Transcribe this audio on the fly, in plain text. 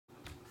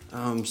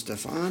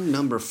Stefan,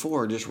 number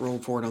 4, just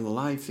rolled for it on the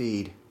live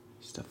feed.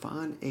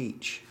 Stefan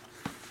H.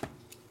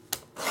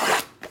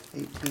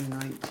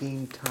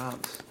 1819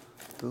 Topps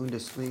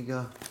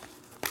Bundesliga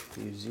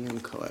Museum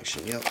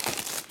Collection. Yep.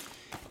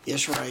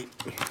 Yes, right.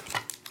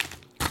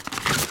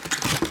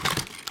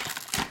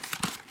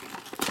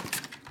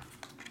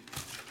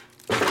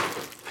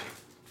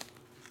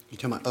 You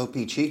talking about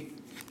OPG?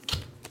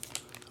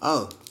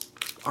 Oh,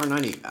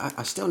 R90.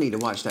 I still need to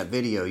watch that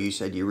video you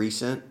said you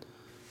resent.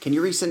 Can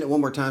you resend it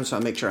one more time so I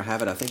make sure I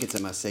have it? I think it's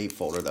in my save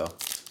folder, though.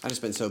 I've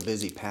just been so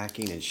busy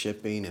packing and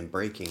shipping and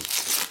breaking.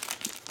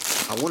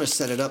 I want to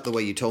set it up the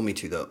way you told me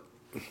to, though.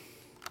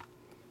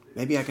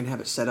 Maybe I can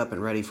have it set up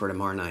and ready for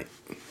tomorrow night.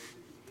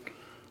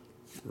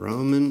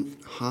 Roman,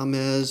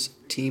 James,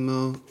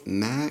 Timo,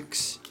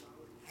 Max,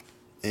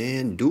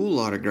 and dual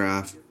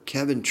autograph,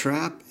 Kevin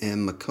Trapp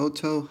and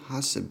Makoto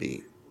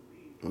Hasabi.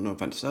 I don't know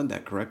if I said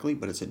that correctly,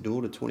 but it's a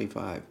dual to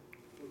 25.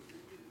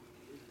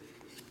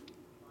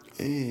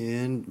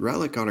 And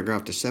relic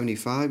autograph to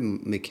 75,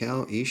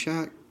 Mikhail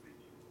Ishak.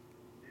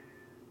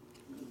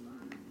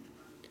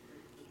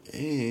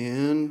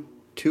 And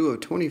 2 of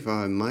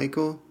 25,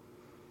 Michael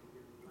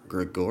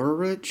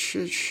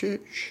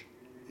Grigorich.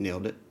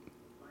 Nailed it.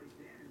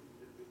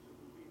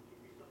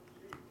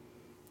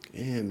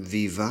 And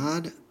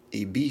Vivad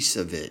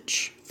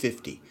Ibisevic,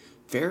 50.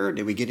 Fair?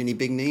 Did we get any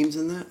big names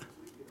in that?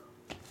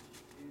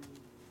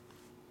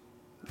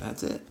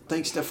 That's it.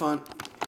 Thanks, Stefan.